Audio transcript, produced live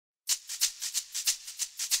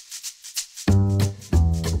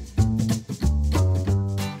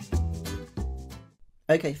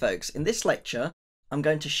Okay folks, in this lecture I'm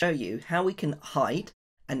going to show you how we can hide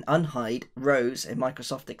and unhide rows in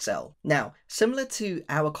Microsoft Excel. Now, similar to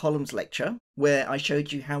our columns lecture where I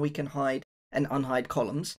showed you how we can hide and unhide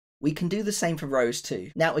columns, we can do the same for rows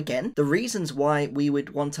too. Now again, the reasons why we would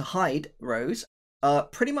want to hide rows are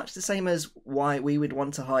pretty much the same as why we would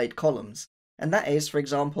want to hide columns. And that is, for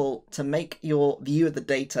example, to make your view of the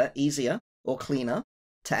data easier or cleaner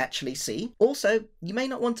to actually see. Also, you may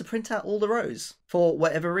not want to print out all the rows for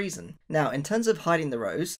whatever reason. Now, in terms of hiding the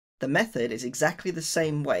rows, the method is exactly the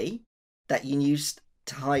same way that you used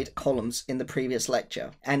to hide columns in the previous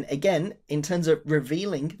lecture. And again, in terms of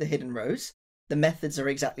revealing the hidden rows, the methods are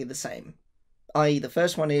exactly the same. I.e., the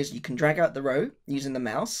first one is you can drag out the row using the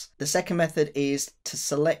mouse. The second method is to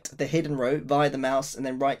select the hidden row via the mouse and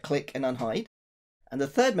then right click and unhide. And the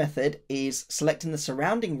third method is selecting the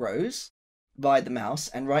surrounding rows via the mouse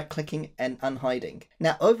and right clicking and unhiding.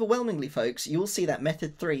 Now overwhelmingly folks, you will see that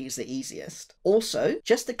method 3 is the easiest. Also,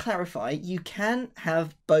 just to clarify, you can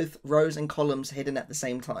have both rows and columns hidden at the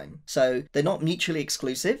same time. So they're not mutually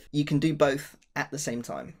exclusive. You can do both at the same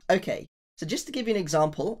time. Okay, so just to give you an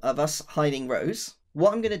example of us hiding rows,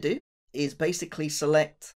 what I'm going to do is basically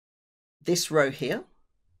select this row here,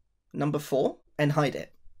 number 4, and hide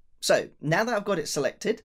it. So now that I've got it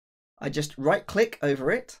selected, I just right click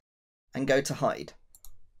over it and go to hide.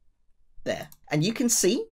 There. And you can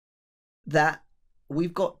see that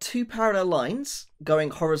we've got 2 parallel lines going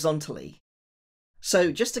horizontally.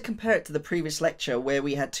 So just to compare it to the previous lecture where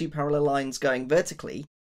we had 2 parallel lines going vertically,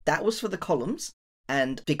 that was for the columns.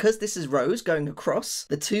 And because this is rows going across,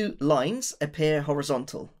 the 2 lines appear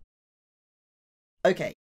horizontal.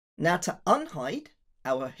 Okay, now to unhide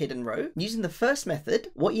our hidden row, using the first method,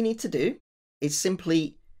 what you need to do is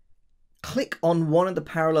simply click on one of the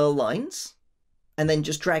parallel lines and then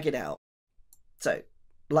just drag it out. So,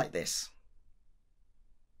 like this.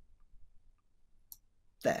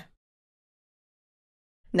 There.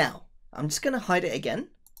 Now, I'm just going to hide it again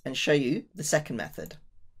and show you the second method.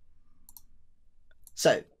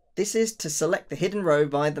 So, this is to select the hidden row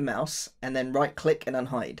via the mouse and then right click and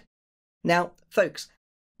unhide. Now, folks,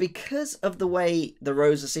 because of the way the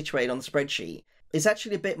rows are situated on the spreadsheet, it's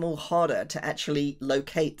actually a bit more harder to actually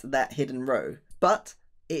locate that hidden row, but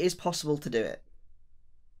it is possible to do it.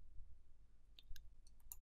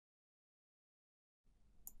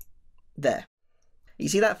 There. You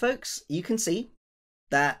see that, folks? You can see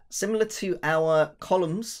that similar to our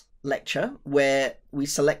columns lecture where we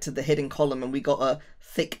selected the hidden column and we got a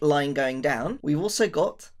thick line going down, we've also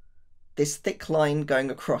got this thick line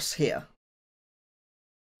going across here.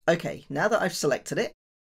 Okay, now that I've selected it,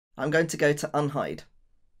 I'm going to go to unhide.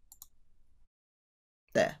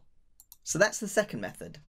 There. So that's the second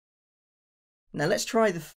method. Now let's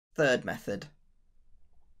try the third method.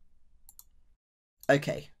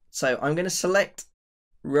 Okay, so I'm going to select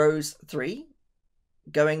rows 3,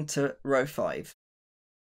 going to row 5.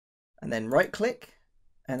 And then right click,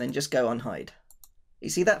 and then just go unhide. You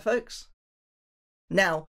see that, folks?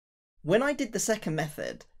 Now, when I did the second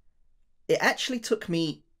method, it actually took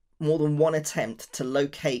me more than one attempt to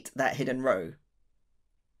locate that hidden row.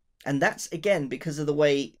 And that's again because of the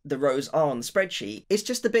way the rows are on the spreadsheet. It's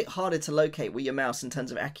just a bit harder to locate with your mouse in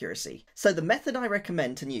terms of accuracy. So the method I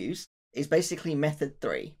recommend to use is basically method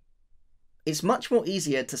 3. It's much more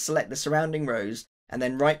easier to select the surrounding rows and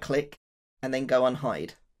then right click and then go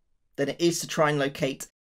unhide than it is to try and locate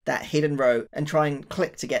that hidden row and try and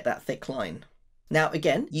click to get that thick line. Now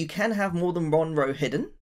again, you can have more than one row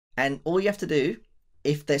hidden, and all you have to do,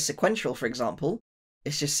 if they're sequential, for example,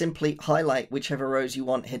 is just simply highlight whichever rows you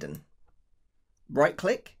want hidden. Right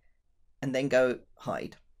click and then go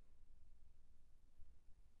hide.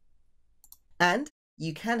 And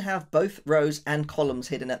you can have both rows and columns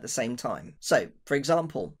hidden at the same time. So, for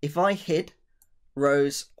example, if I hid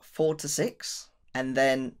rows 4 to 6 and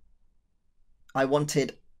then I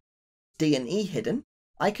wanted D and E hidden,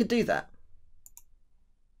 I could do that.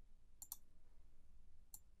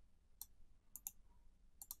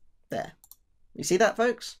 There. You see that,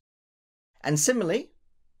 folks? And similarly,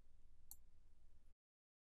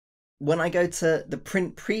 when I go to the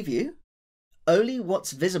print preview, only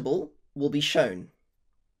what's visible will be shown.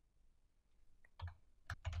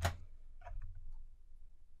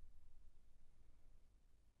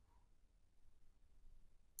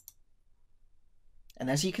 And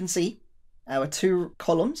as you can see, our 2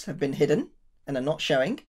 columns have been hidden and are not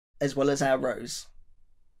showing, as well as our rows.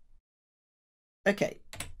 Okay.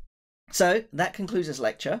 So that concludes this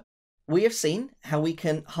lecture. We have seen how we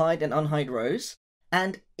can hide and unhide rows,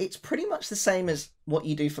 and it's pretty much the same as what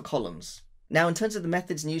you do for columns. Now, in terms of the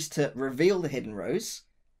methods used to reveal the hidden rows,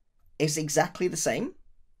 it's exactly the same.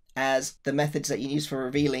 as the methods that you use for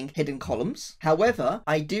revealing hidden columns. However,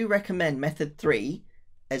 I do recommend method 3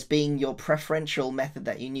 as being your preferential method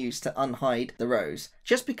that you use to unhide the rows,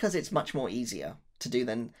 just because it's much more easier to do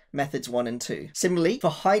than methods 1 and 2. Similarly,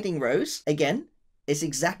 for hiding rows, again, it's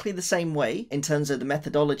exactly the same way in terms of the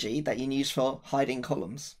methodology that you use for hiding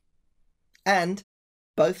columns. And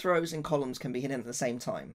both rows and columns can be hidden at the same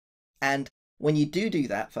time. And when you do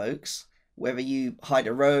that, folks, whether you hide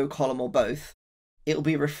a row, column, or both, it'll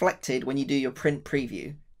be reflected when you do your print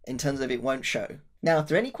preview, in terms of it won't show. Now, if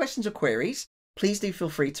there are any questions or queries, please do feel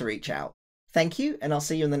free to reach out. Thank you, and I'll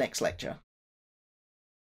see you in the next lecture.